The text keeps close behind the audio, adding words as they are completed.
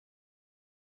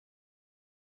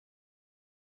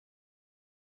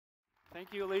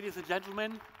Thank you, ladies and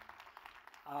gentlemen.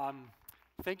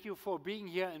 Thank you for being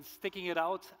here and sticking it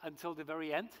out until the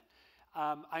very end.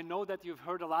 I know that you've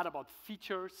heard a lot about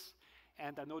features,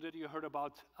 and I know that you heard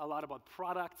a lot about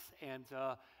products and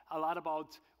a lot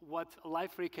about what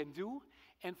Liferay can do.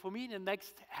 And for me, in the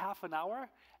next half an hour,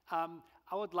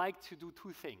 I would like to do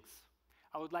two things.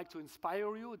 I would like to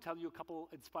inspire you, tell you a couple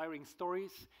inspiring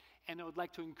stories, and I would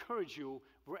like to encourage you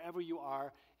wherever you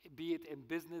are, be it in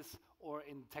business or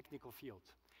in technical field.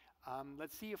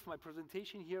 Let's see if my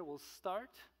presentation here will start.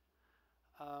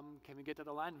 Can we get to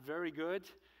the line? Very good.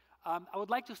 I would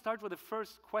like to start with the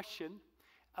first question.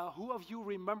 Who of you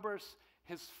remembers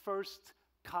his first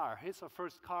car, his or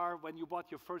first car, when you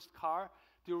bought your first car?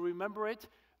 Do you remember it?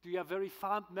 Do you have very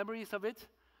fond memories of it?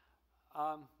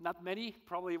 Not many.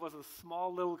 Probably it was a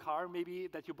small little car maybe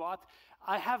that you bought.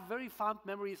 I have very fond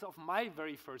memories of my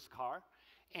very first car,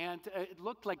 and it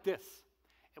looked like this.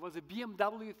 It was a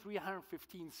BMW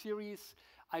 315 series.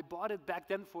 I bought it back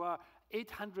then for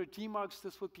 800 D-marks.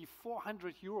 This would be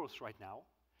 400 euros right now.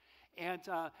 And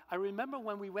I remember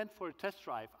when we went for a test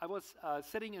drive, I was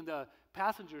sitting in the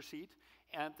passenger seat,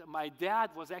 and my dad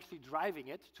was actually driving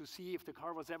it to see if the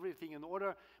car was everything in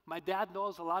order. My dad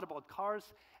knows a lot about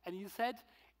cars, and he said,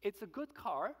 it's a good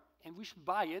car, and we should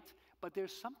buy it, but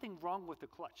there's something wrong with the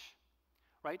clutch,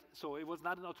 right? So it was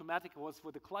not an automatic, it was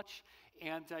with the clutch,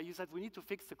 and he said, we need to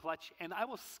fix the clutch. And I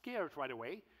was scared right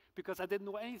away, because I didn't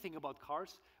know anything about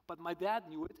cars, but my dad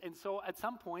knew it. And so at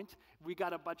some point, we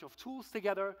got a bunch of tools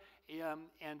together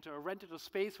and rented a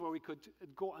space where we could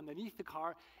go underneath the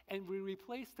car, and we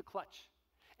replaced the clutch.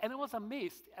 And I was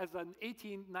amazed as an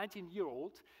 18,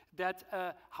 19-year-old that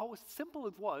how simple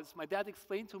it was. My dad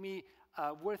explained to me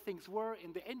where things were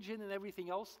in the engine and everything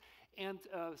else. And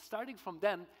starting from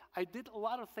then, I did a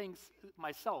lot of things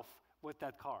myself with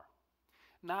that car.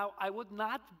 Now, I would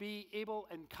not be able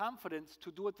and confident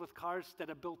to do it with cars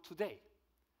that are built today,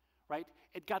 right?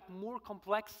 It got more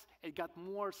complex, it got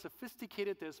more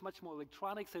sophisticated, there's much more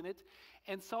electronics in it.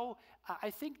 And so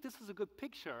I think this is a good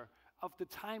picture of the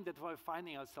time that we're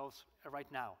finding ourselves right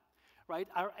now, right?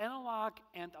 Our analog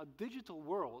and our digital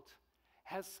world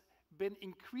has been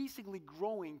increasingly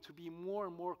growing to be more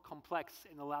and more complex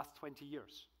in the last 20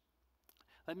 years.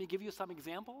 Let me give you some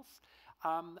examples.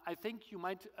 I think you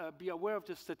might be aware of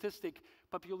the statistic,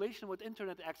 population with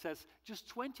internet access. Just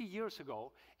 20 years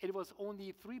ago, it was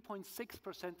only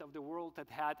 3.6% of the world that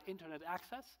had internet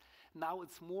access. Now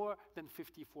it's more than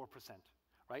 54%,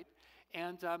 right?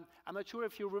 And I'm not sure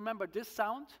if you remember this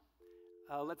sound.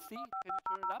 Let's see, can you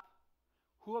turn it up?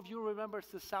 Who of you remembers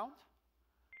this sound?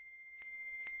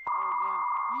 Oh man,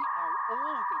 we are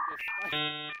old in this,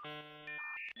 right?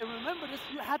 And remember this,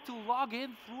 you had to log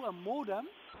in through a modem.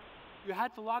 You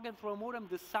had to log in through a modem,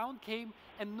 the sound came,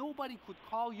 and nobody could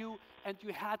call you, and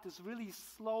you had this really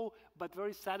slow but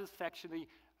very satisfactory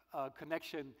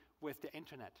connection with the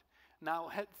internet. Now,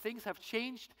 things have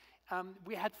changed.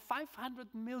 We had 500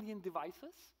 million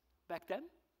devices back then.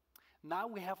 Now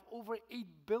we have over 8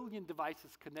 billion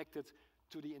devices connected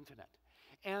to the internet.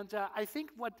 And I think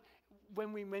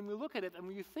when we look at it and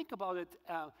when you think about it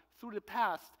through the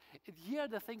past, here are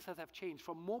the things that have changed.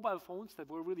 From mobile phones that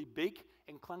were really big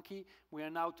and clunky, we are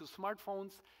now to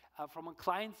smartphones. From a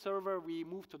client server, we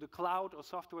moved to the cloud or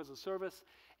software as a service.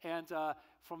 And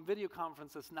from video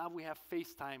conferences, now we have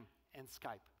FaceTime and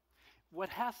Skype. What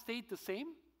has stayed the same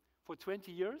for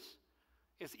 20 years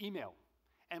is email.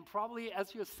 And probably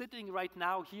as you're sitting right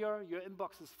now here, your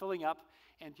inbox is filling up,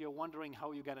 and you're wondering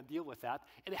how you're going to deal with that.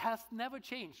 It has never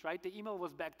changed, right? The email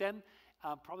was back then,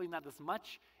 probably not as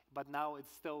much, but now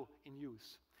it's still in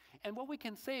use. And what we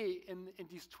can say in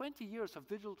these 20 years of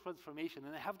digital transformation,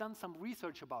 and I have done some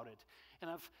research about it,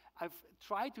 and I've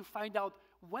tried to find out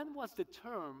when was the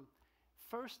term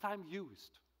first time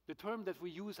used, the term that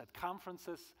we use at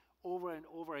conferences over and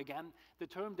over again, the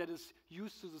term that is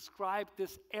used to describe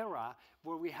this era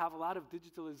where we have a lot of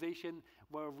digitalization,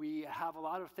 where we have a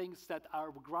lot of things that are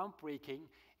groundbreaking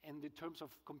in the terms of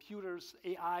computers,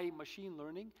 AI, machine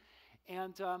learning.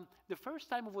 And the first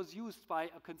time it was used by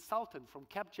a consultant from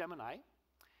Capgemini,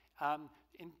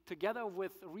 together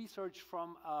with research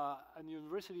from a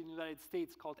university in the United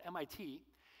States called MIT.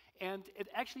 And it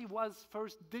actually was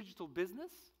first digital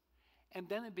business, and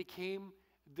then it became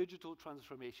digital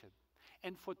transformation.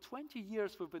 And for 20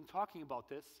 years, we've been talking about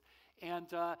this.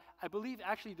 And I believe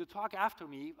actually the talk after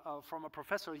me from a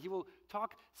professor, he will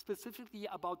talk specifically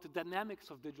about the dynamics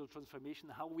of digital transformation,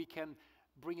 how we can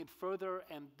bring it further,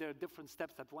 and there are different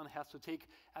steps that one has to take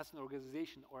as an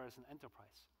organization or as an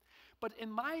enterprise. But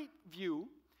in my view,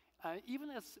 even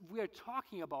as we are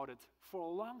talking about it for a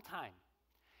long time,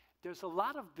 there's a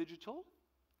lot of digital,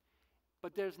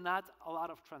 but there's not a lot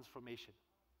of transformation.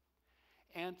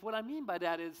 And what I mean by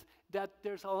that is that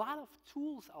there's a lot of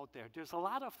tools out there. There's a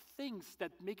lot of things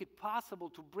that make it possible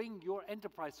to bring your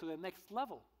enterprise to the next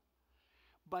level.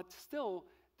 But still,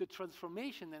 the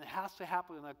transformation that has to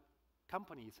happen in our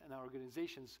companies and our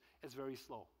organizations is very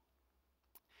slow.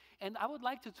 And I would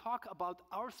like to talk about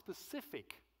our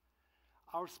specific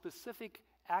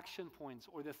action points,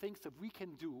 or the things that we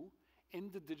can do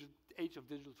in the age of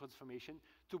digital transformation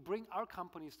to bring our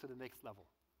companies to the next level.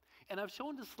 And I've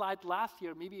shown this slide last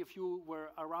year, maybe if you were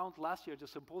around last year at the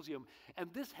symposium, and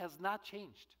this has not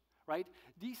changed, right?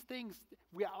 These things,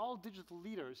 we are all digital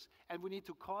leaders, and we need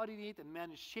to coordinate and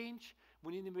manage change.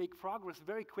 We need to make progress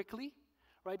very quickly,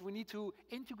 right? We need to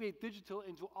integrate digital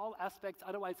into all aspects,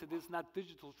 otherwise it is not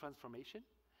digital transformation.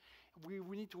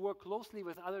 We need to work closely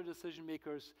with other decision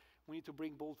makers. We need to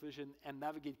bring bold vision and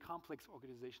navigate complex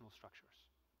organizational structures.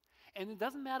 And it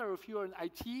doesn't matter if you're in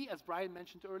IT, as Brian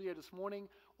mentioned earlier this morning,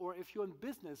 or if you're in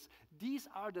business, these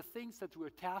are the things that we're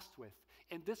tasked with.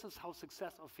 And this is how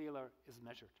success or failure is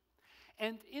measured.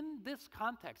 And in this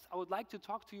context, I would like to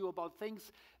talk to you about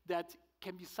things that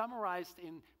can be summarized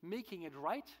in making it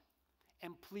right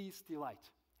and please delight.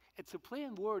 It's a play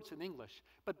on words in English,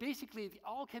 but basically it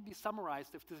all can be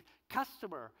summarized if the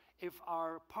customer, if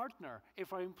our partner,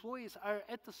 if our employees are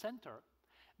at the center,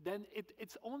 then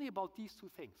it's only about these two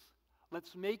things.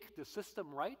 Let's make the system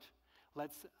right.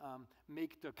 Let's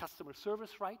make the customer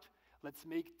service right. Let's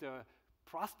make the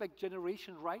prospect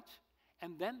generation right.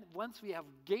 And then once we have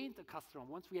gained the customer,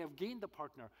 once we have gained the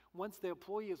partner, once the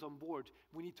employee is on board,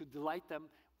 we need to delight them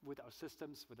with our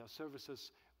systems, with our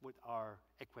services, with our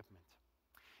equipment.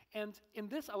 And in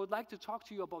this, I would like to talk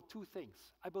to you about two things.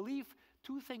 I believe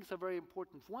two things are very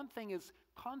important. One thing is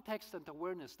context and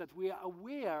awareness, that we are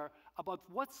aware about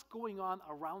what's going on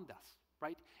around us,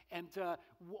 right? And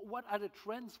what are the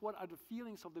trends, what are the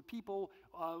feelings of the people,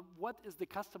 what is the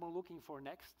customer looking for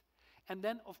next? And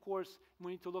then, of course,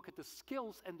 we need to look at the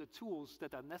skills and the tools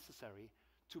that are necessary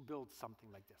to build something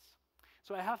like this.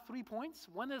 So I have 3 points.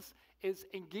 One is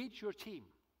engage your team.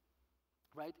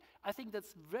 Right? I think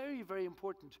that's very, very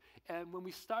important. And when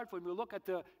we look at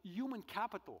the human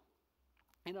capital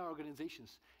in our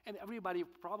organizations, and everybody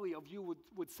probably of you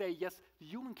would say, yes, the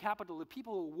human capital, the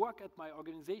people who work at my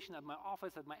organization, at my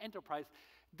office, at my enterprise,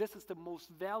 this is the most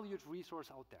valued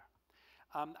resource out there.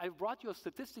 I've brought you a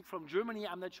statistic from Germany.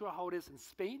 I'm not sure how it is in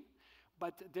Spain,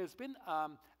 but there's been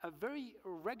a very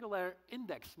regular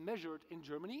index measured in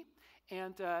Germany,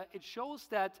 and it shows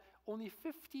that only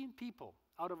 15 people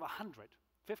out of 100,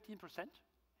 15%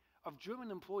 of German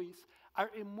employees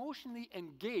are emotionally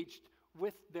engaged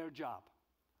with their job,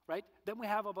 right? Then we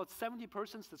have about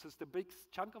 70%, this is the big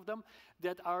chunk of them,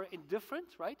 that are indifferent,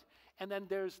 right? And then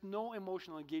there's no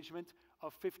emotional engagement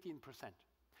of 15%.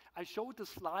 I showed the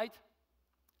slide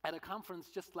at a conference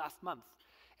just last month.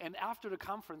 And after the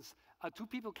conference, 2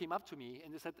 people came up to me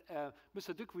and they said,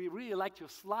 Mr. Dueck, we really liked your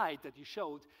slide that you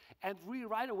showed. And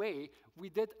right away, we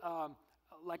did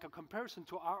like a comparison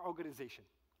to our organization.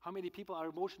 How many people are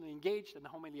emotionally engaged and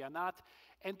how many are not.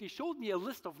 And they showed me a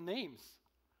list of names,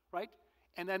 right?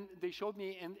 And then they showed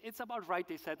me, and it's about right,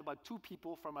 they said about 2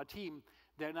 people from our team,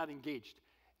 they're not engaged.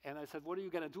 And I said, what are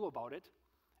you going to do about it?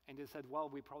 And they said, well,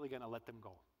 we're probably going to let them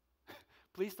go.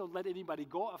 Please don't let anybody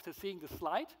go after seeing the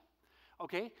slide,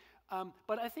 okay?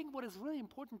 But I think what is really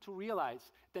important to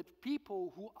realize that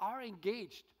people who are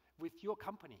engaged with your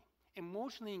company,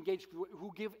 emotionally engaged,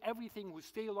 who give everything, who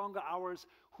stay longer hours,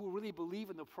 who really believe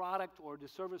in the product or the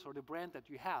service or the brand that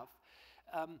you have,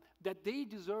 that they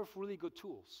deserve really good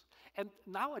tools. And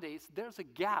nowadays, there's a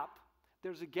gap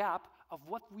of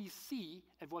what we see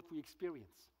and what we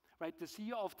experience, right? The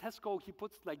CEO of Tesco, he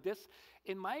puts it like this: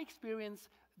 in my experience,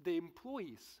 the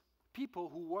employees, people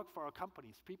who work for our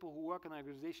companies, people who work in our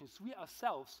organizations, we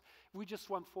ourselves, we just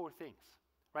want 4 things,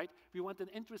 right? We want an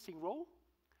interesting role,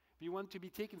 we want to be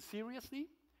taken seriously,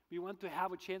 we want to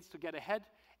have a chance to get ahead,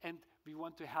 and we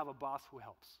want to have a boss who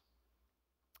helps.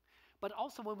 But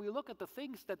also when we look at the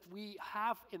things that we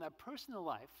have in our personal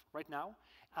life right now,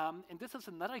 and this is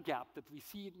another gap that we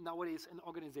see nowadays in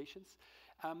organizations,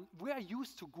 we are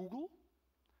used to Google,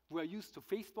 we're used to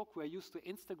Facebook, we're used to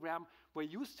Instagram, we're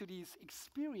used to these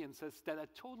experiences that are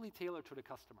totally tailored to the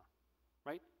customer,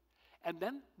 right? And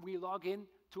then we log in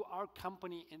to our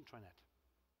company intranet,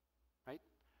 right?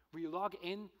 We log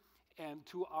in and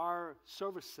to our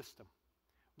service system.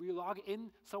 We log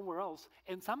in somewhere else,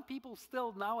 and some people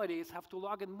still nowadays have to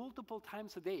log in multiple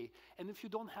times a day. And if you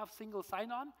don't have single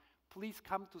sign-on, please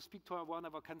come to speak to one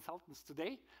of our consultants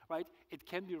today, right? It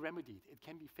can be remedied, it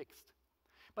can be fixed.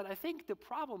 But I think the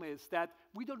problem is that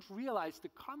we don't realize the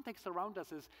context around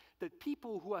us is that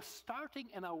people who are starting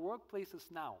in our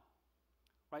workplaces now,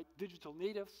 right, digital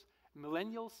natives,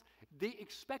 millennials, they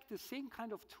expect the same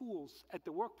kind of tools at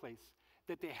the workplace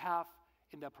that they have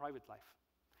in their private life.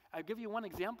 I'll give you one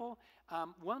example.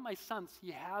 One of my sons,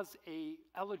 he has an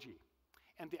allergy.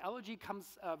 And the allergy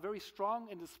comes very strong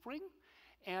in the spring.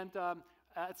 And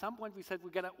at some point we said, we're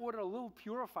going to order a little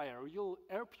purifier, a little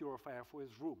air purifier for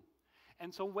his room.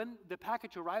 And so when the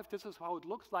package arrived, this is how it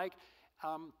looks like.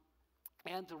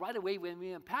 And right away when we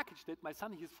unpackaged it, my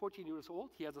son, he's 14 years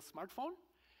old, he has a smartphone.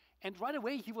 And right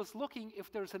away he was looking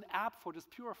if there's an app for this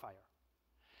purifier.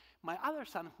 My other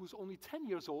son, who's only 10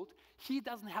 years old, he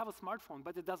doesn't have a smartphone,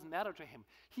 but it doesn't matter to him.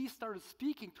 He started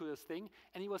speaking to this thing,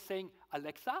 and he was saying,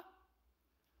 Alexa,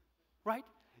 right?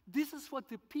 This is what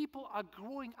the people are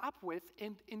growing up with,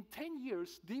 and in 10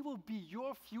 years, they will be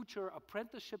your future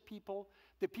apprenticeship people,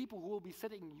 the people who will be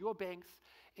sitting in your banks,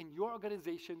 in your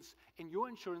organizations, in your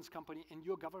insurance company, in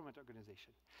your government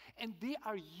organization. And they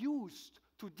are used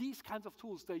to these kinds of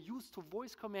tools. They're used to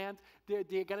voice command. They're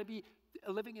going to be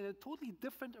living in a totally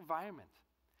different environment.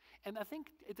 And I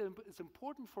think it's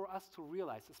important for us to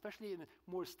realize, especially in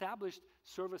more established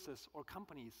services or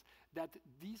companies, that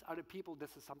these are the people,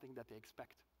 this is something that they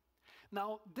expect.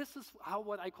 Now, this is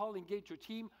what I call engage your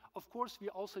team. Of course, we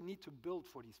also need to build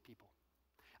for these people.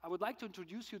 I would like to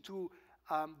introduce you to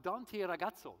Dante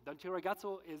Ragazzo. Dante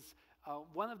Ragazzo is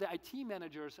one of the IT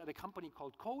managers at a company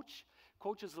called Coach.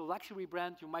 Coach is a luxury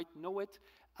brand, you might know it.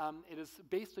 It is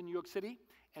based in New York City,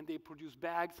 and they produce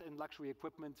bags and luxury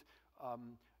equipment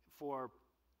for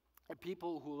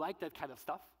people who like that kind of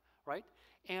stuff, right?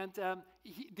 And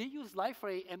they use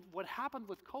Liferay, and what happened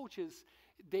with Coach is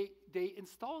they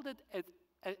installed it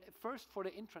at first for the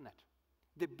intranet.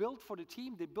 They built for the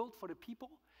team, they built for the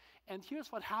people, and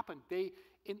here's what happened.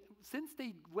 Since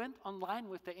they went online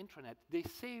with the intranet, they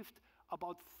saved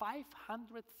about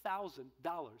 $500,000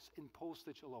 in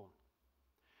postage alone.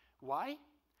 Why?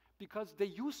 Because they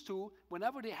used to,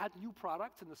 whenever they had new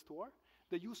products in the store,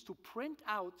 they used to print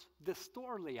out the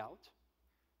store layout,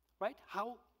 right?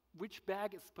 Which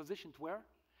bag is positioned where.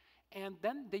 And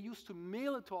then they used to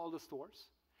mail it to all the stores.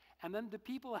 And then the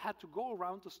people had to go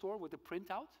around the store with a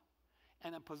printout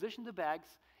and then position the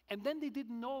bags. And then they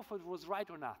didn't know if it was right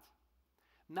or not.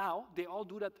 Now, they all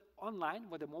do that online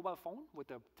with a mobile phone,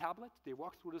 with a tablet. They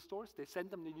walk through the stores, they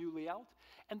send them the new layout,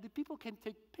 and the people can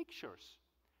take pictures,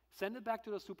 send it back to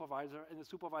the supervisor, and the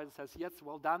supervisor says, yes,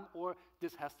 well done, or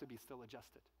this has to be still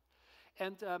adjusted.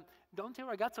 And Dante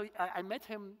Ragazzo, I met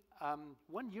him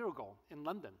 1 year ago in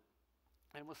London,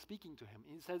 and was speaking to him.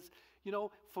 And he says, you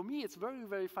know, for me, it's very,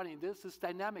 very funny. There's this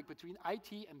dynamic between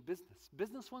IT and business.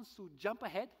 Business wants to jump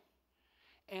ahead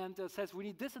and says, we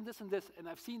need this and this and this, and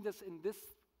I've seen this in this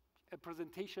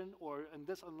presentation, or in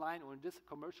this online, or in this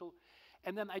commercial.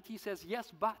 And then IT says,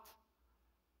 yes, but.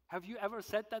 Have you ever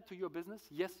said that to your business?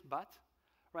 Yes, but,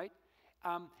 right?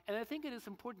 And I think it is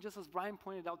important, just as Brian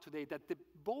pointed out today, that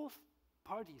both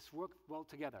parties work well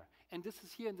together. And this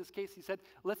is here in this case, he said,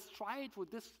 let's try it with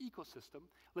this ecosystem.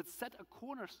 Let's set a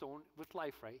cornerstone with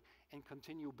Liferay and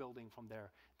continue building from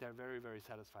there. They're very, very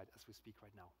satisfied as we speak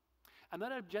right now.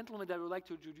 Another gentleman that I would like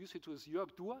to introduce you to is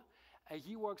Dueck.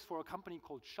 He works for a company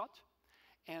called Schott,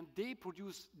 and they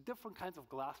produce different kinds of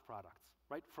glass products,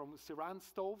 right? From ceramic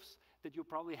stoves that you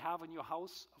probably have in your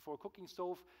house for a cooking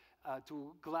stove,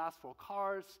 to glass for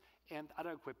cars and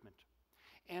other equipment.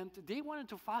 And they wanted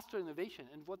to foster innovation,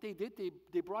 and what they did,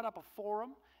 they brought up a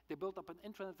forum, they built up an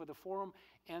intranet with a forum,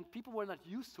 and people were not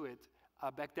used to it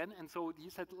back then, and so he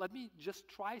said, let me just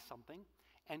try something,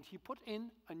 and he put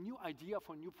in a new idea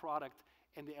for a new product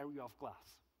in the area of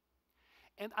glass.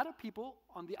 And other people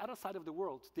on the other side of the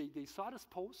world, they saw this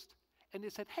post, and they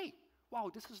said, hey, wow,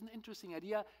 this is an interesting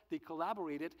idea. They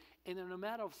collaborated, and in a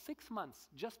matter of 6 months,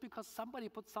 just because somebody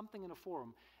put something in a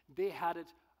forum, they had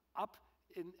it up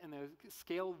in a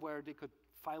scale where they could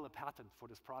file a patent for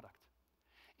this product.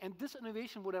 And this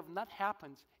innovation would have not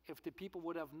happened if the people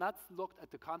would have not looked at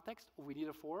the context, oh, we need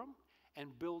a forum,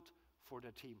 and built for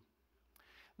their team.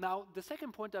 Now, the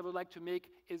second point I would like to make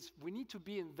is we need to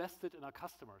be invested in our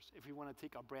customers if we want to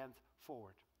take our brand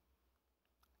forward.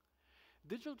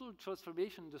 Digital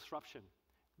transformation and disruption,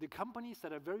 the companies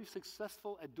that are very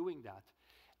successful at doing that,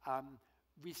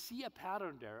 we see a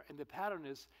pattern there, and the pattern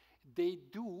is they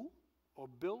do or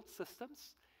build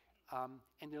systems,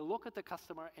 and they look at the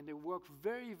customer, and they work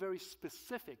very, very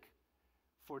specific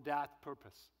for that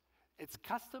purpose. It's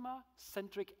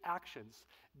customer-centric actions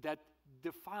that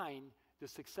define the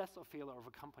success or failure of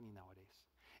a company nowadays.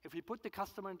 If we put the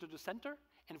customer into the center,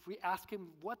 and if we ask him,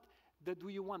 what do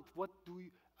you want? What do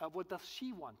What does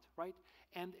she want, right?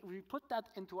 And we put that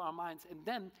into our minds, and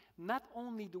then not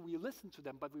only do we listen to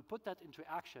them, but we put that into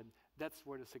action. That's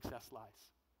where the success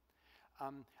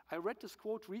lies. I read this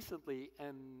quote recently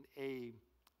in a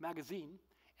magazine,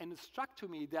 and it struck to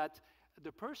me that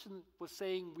the person was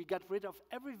saying we got rid of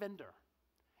every vendor,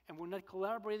 and we're not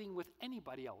collaborating with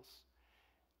anybody else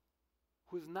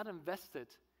who's not invested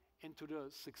into the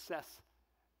success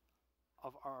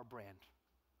of our brand,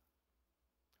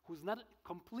 who's not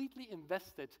completely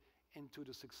invested into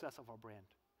the success of our brand.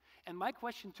 And my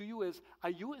question to you is, are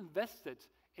you invested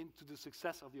into the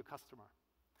success of your customer?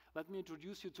 Let me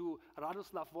introduce you to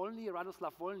Radoslav Volny.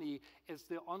 Radoslav Volny is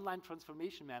the online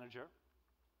transformation manager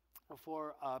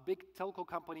for a big telco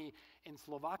company in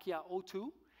Slovakia, O2.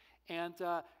 And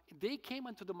they came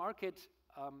into the market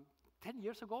 10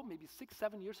 years ago, maybe 6,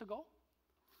 7 years ago,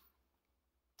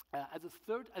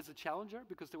 as a challenger,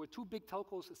 because there were 2 big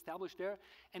telcos established there.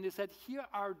 And they said, here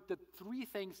are the 3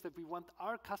 things that we want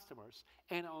our customers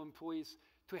and our employees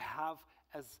to have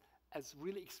as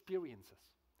really experiences.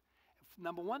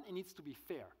 Number 1, it needs to be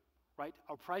fair, right?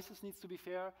 Our prices needs to be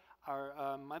fair.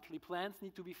 Our monthly plans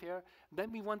need to be fair.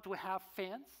 Then we want to have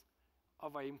fans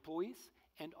of our employees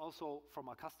and also from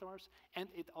our customers, and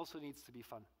it also needs to be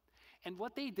fun. And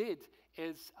what they did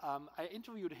is, I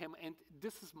interviewed him, and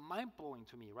this is mind-blowing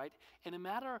to me, right? In a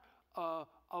matter of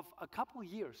a couple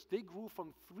years, they grew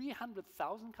from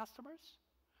 300,000 customers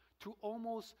to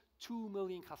almost 2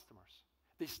 million customers.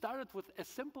 They started with a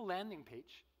simple landing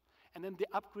page, and then they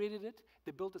upgraded it.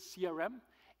 They built a CRM,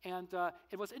 and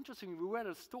it was interesting. We were at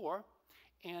a store,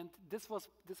 and this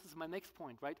is my next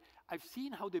point, right? I've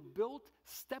seen how they built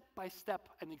step by step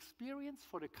an experience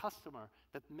for the customer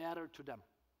that mattered to them.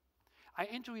 I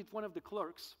interviewed one of the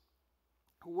clerks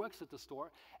who works at the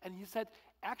store, and he said,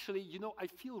 actually, you know, I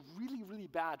feel really, really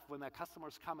bad when our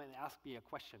customers come and ask me a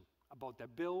question about their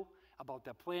bill, about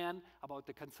their plan, about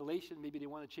the cancellation, maybe they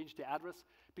want to change the address,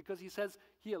 because he says,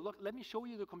 here, look, let me show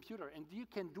you the computer, and you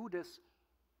can do this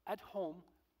at home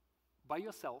by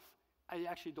yourself. I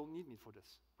actually don't need me for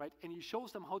this, right? And he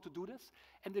shows them how to do this,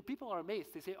 and the people are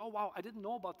amazed. They say, oh, wow, I didn't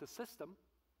know about the system.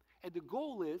 And the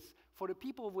goal is for the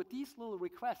people with these little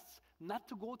requests not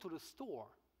to go to the store.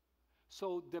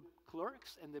 So the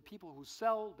clerks and the people who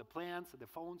sell the plans and the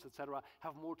phones, etc.,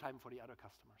 have more time for the other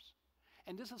customers.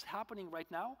 And this is happening right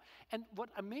now. And what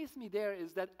amazed me there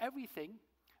is that everything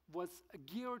was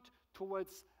geared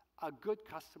towards a good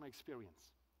customer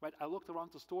experience, right? I looked around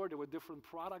the store. There were different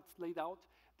products laid out.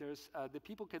 There's the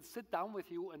people can sit down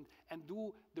with you and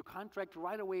do the contract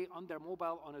right away on their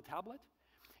mobile, on a tablet.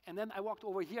 And then I walked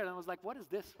over here and I was like, what is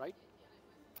this, right?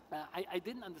 I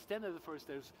didn't understand it at first.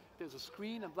 There's a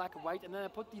screen in black and white, and then I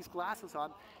put these glasses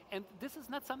on, and this is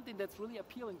not something that's really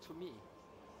appealing to me.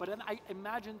 But then I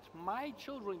imagined my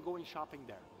children going shopping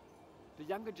there. The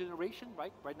younger generation,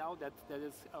 right now that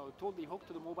is totally hooked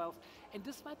to the mobiles, and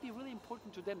this might be really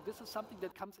important to them. This is something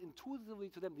that comes intuitively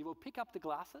to them. They will pick up the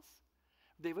glasses,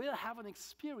 they will have an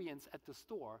experience at the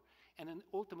store, and then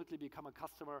ultimately become a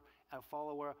customer, a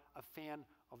follower, a fan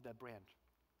of that brand.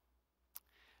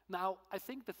 Now, I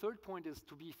think the third point is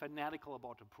to be fanatical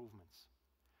about improvements.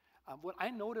 What I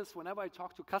notice whenever I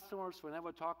talk to customers, whenever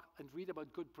I talk and read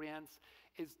about good brands,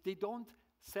 is they don't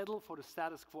settle for the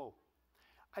status quo.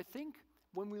 I think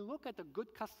when we look at a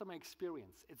good customer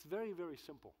experience, it's very, very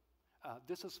simple.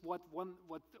 This is what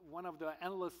one of the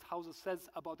analyst houses says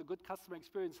about a good customer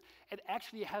experience. It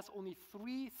actually has only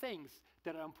 3 things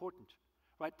that are important,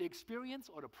 right? The experience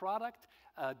or the product,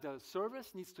 the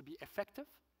service needs to be effective.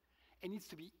 It needs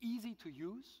to be easy to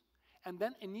use, and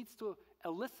then it needs to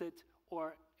elicit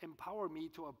or empower me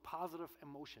to a positive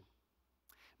emotion.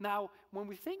 Now, when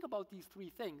we think about these 3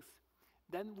 things,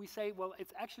 then we say, well,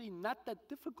 it's actually not that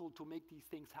difficult to make these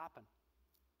things happen.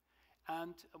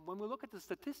 And when we look at the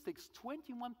statistics,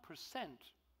 21%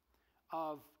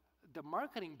 of the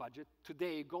marketing budget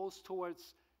today goes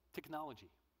towards technology.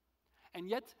 And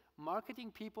yet, marketing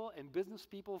people and business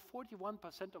people,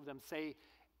 41% of them say,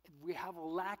 we have a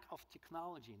lack of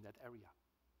technology in that area.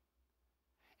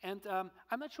 And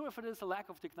I'm not sure if it is a lack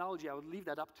of technology. I would leave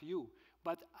that up to you.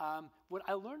 But what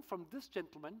I learned from this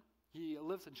gentleman, he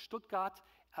lives in Stuttgart.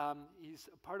 He's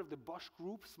part of the Bosch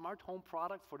Group, smart home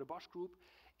product for the Bosch Group.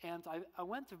 And I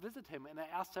went to visit him, and I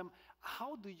asked him,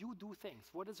 how do you do things?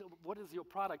 What is your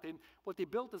product? And what they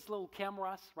built is little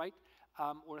cameras, right?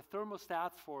 Or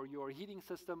thermostats for your heating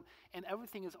system. And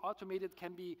everything is automated,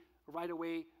 can be right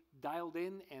away dialed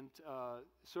in and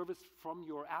serviced from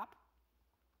your app.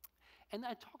 And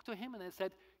I talked to him and I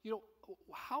said, you know,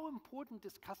 how important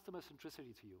is customer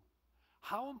centricity to you?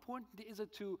 How important is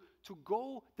it to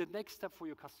go the next step for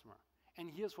your customer? And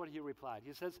here's what he replied.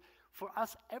 He says, for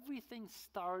us, everything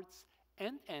starts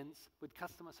and ends with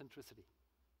customer centricity.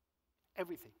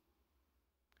 Everything,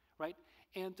 right?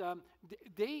 And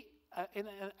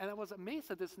and I was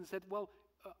amazed at this and said, well,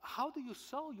 how do you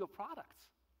sell your products,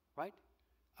 right?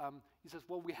 He says,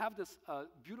 well, we have this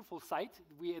beautiful site.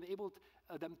 We enabled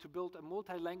them to build a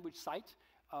multi-language site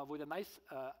with a nice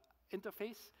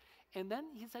interface. And then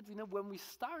he said, when we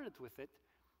started with it,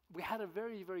 we had a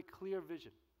very, very clear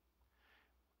vision.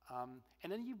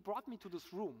 And then he brought me to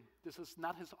this room. This is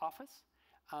not his office.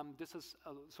 This is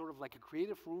sort of like a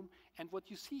creative room. And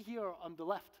what you see here on the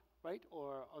left, right,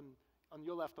 or on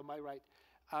your left or my right,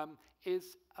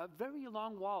 is a very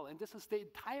long wall. And this is the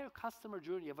entire customer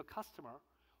journey of a customer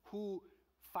who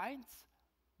finds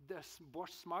the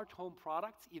Bosch smart home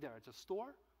products either at a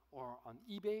store or on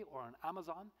eBay or on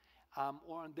Amazon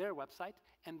or on their website,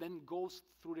 and then goes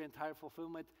through the entire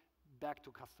fulfillment back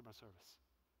to customer service.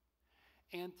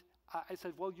 And I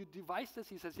said, well, you devised this.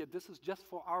 He says, yeah, this is just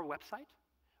for our website,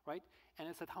 right? And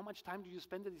I said, how much time do you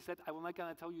spend it? He said, I'm not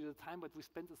going to tell you the time, but we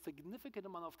spent a significant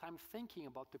amount of time thinking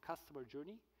about the customer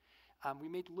journey. We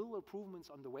made little improvements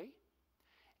on the way.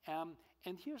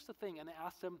 And here's the thing, and I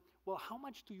asked him, well, how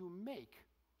much do you make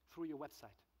through your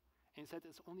website? And he said,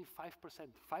 it's only 5%.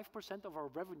 5% of our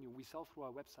revenue we sell through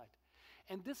our website.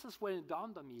 And this is when it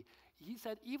dawned on me. He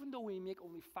said, even though we make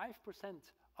only 5%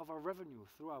 of our revenue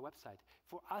through our website,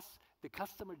 for us, the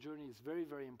customer journey is very,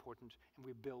 very important, and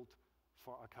we build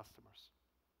for our customers.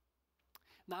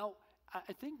 Now,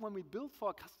 I think when we build for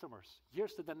our customers,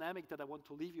 here's the dynamic that I want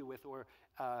to leave you with or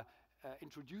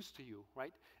introduce to you,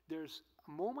 right? There's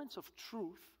moments of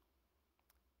truth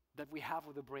that we have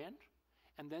with the brand,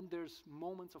 and then there's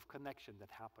moments of connection that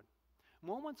happen.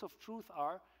 Moments of truth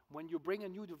are when you bring a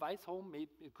new device home,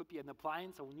 it could be an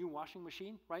appliance or a new washing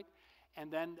machine, right? And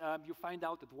then you find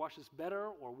out it washes better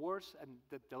or worse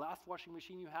than the last washing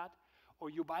machine you had. Or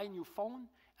you buy a new phone,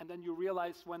 and then you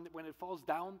realize when it falls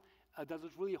down, does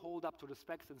it really hold up to the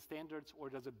specs and standards, or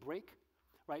does it break,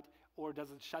 right? Or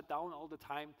does it shut down all the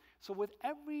time? So with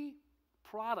every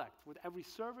product, with every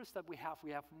service that we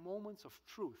have moments of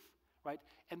truth, right?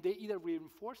 And they either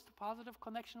reinforce the positive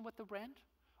connection with the brand,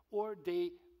 or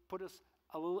they put us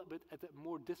a little bit at a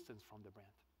more distance from the brand.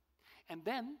 And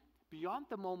then, beyond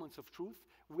the moments of truth,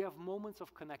 we have moments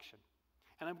of connection.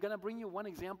 And I'm going to bring you one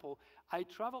example. I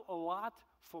travel a lot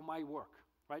for my work,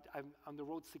 right? I'm on the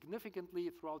road significantly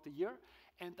throughout the year,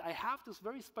 and I have this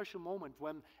very special moment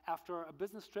when, after a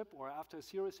business trip or after a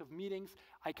series of meetings,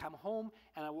 I come home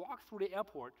and I walk through the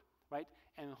airport, right?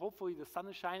 And hopefully the sun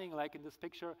is shining, like in this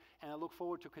picture, and I look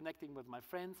forward to connecting with my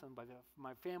friends and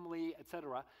my family,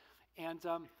 etc. And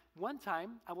one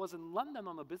time, I was in London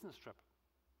on a business trip,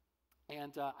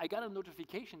 and I got a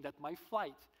notification that my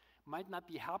flight might not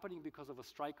be happening because of a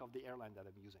strike of the airline that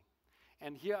I'm using.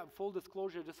 And here, full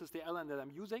disclosure, this is the airline that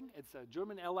I'm using. It's a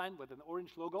German airline with an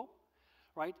orange logo,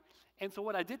 right? And so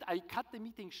what I did, I cut the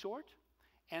meeting short,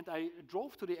 and I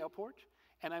drove to the airport,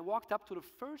 and I walked up to the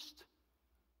first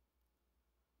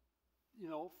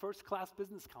class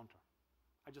business counter.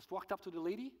 I just walked up to the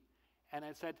lady, and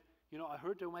I said, I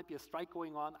heard there might be a strike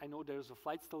going on. I know there's a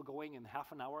flight still going in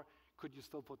half an hour. Could you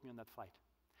still put me on that flight?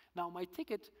 Now, my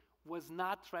ticket was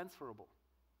not transferable.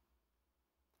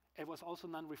 It was also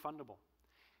non-refundable.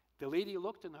 The lady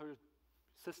looked in her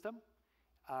system.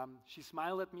 She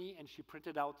smiled at me, and she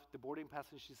printed out the boarding pass,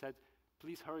 and she said,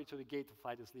 please hurry to the gate. The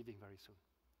flight is leaving very soon.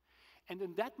 And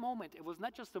in that moment, it was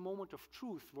not just a moment of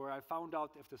truth where I found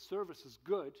out if the service is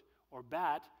good or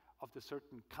bad of the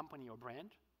certain company or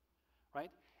brand,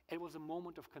 right? It was a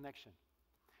moment of connection.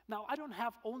 Now, I don't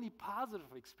have only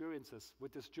positive experiences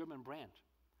with this German brand,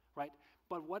 right?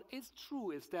 But what is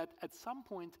true is that at some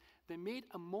point, they made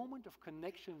a moment of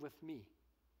connection with me.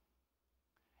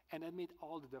 And that made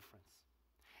all the difference.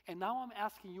 And now I'm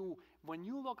asking you, when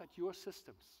you look at your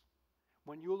systems,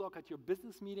 when you look at your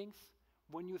business meetings,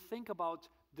 when you think about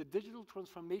the digital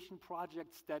transformation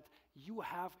projects that you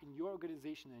have in your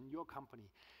organization and your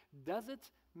company, does it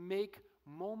make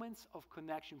moments of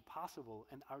connection possible,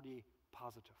 and are they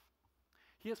positive?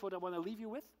 Here's what I want to leave you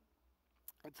with.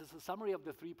 It's a summary of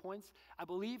the 3 points. I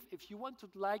believe if you want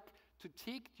to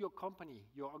take your company,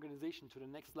 your organization to the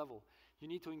next level, you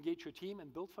need to engage your team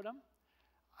and build for them.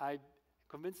 I'm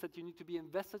convinced that you need to be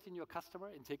invested in your customer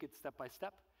and take it step by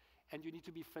step. And you need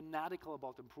to be fanatical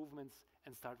about improvements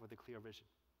and start with a clear vision.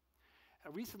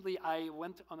 Recently, I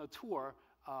went on a tour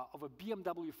of a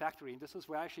BMW factory, and this is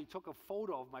where I actually took a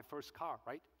photo of my first car,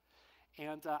 right?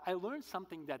 And I learned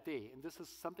something that day, and this is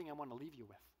something I want to leave you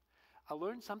with. I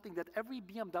learned something that every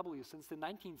BMW since the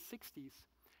 1960s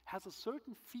has a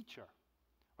certain feature,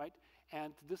 right?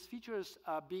 And this feature is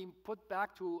being put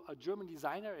back to a German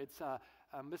designer. It's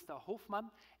Mr. Hofmann,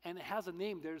 and it has a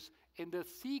name. There's in the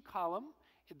C column,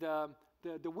 the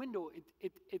window,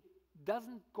 it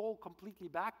doesn't go completely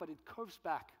back, but it curves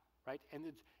back, right? And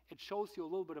it shows you a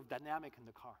little bit of dynamic in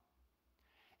the car.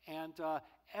 And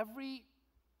every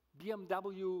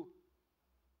BMW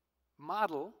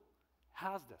model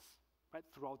has this, right,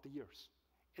 throughout the years.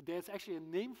 There's actually a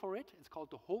name for it. It's called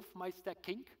the Hofmeister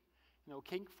kink,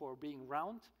 kink for being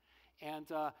round. And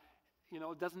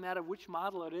it doesn't matter which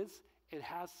model it is, it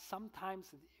has sometimes,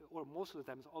 or most of the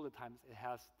times, all the times, it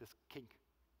has this kink.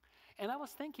 And I was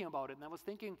thinking about it, and I was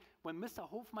thinking, when Mr.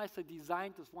 Hofmeister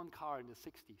designed this one car in the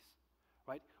 60s,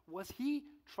 right, was he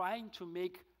trying to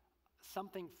make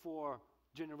something for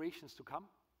generations to come?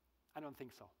 I don't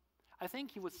think so. I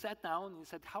think he was sat down and he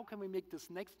said, how can we make this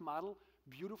next model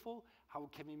beautiful? How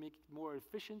can we make it more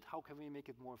efficient? How can we make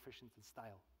it more efficient in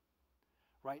style,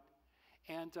 right?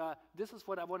 And this is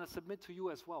what I want to submit to you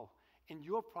as well. In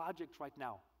your project right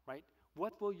now, right,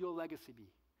 what will your legacy be?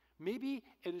 Maybe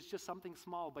it is just something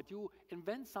small, but you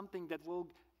invent something that will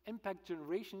impact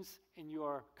generations in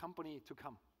your company to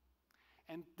come.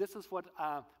 And this is what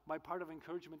my part of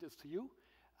encouragement is to you.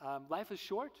 Life is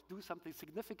short. Do something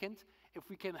significant. If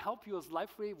we can help you as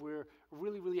Liferay, we're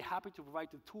really, really happy to provide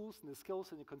the tools and the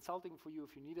skills and the consulting for you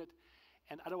if you need it.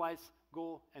 And otherwise,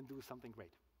 go and do something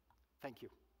great. Thank you.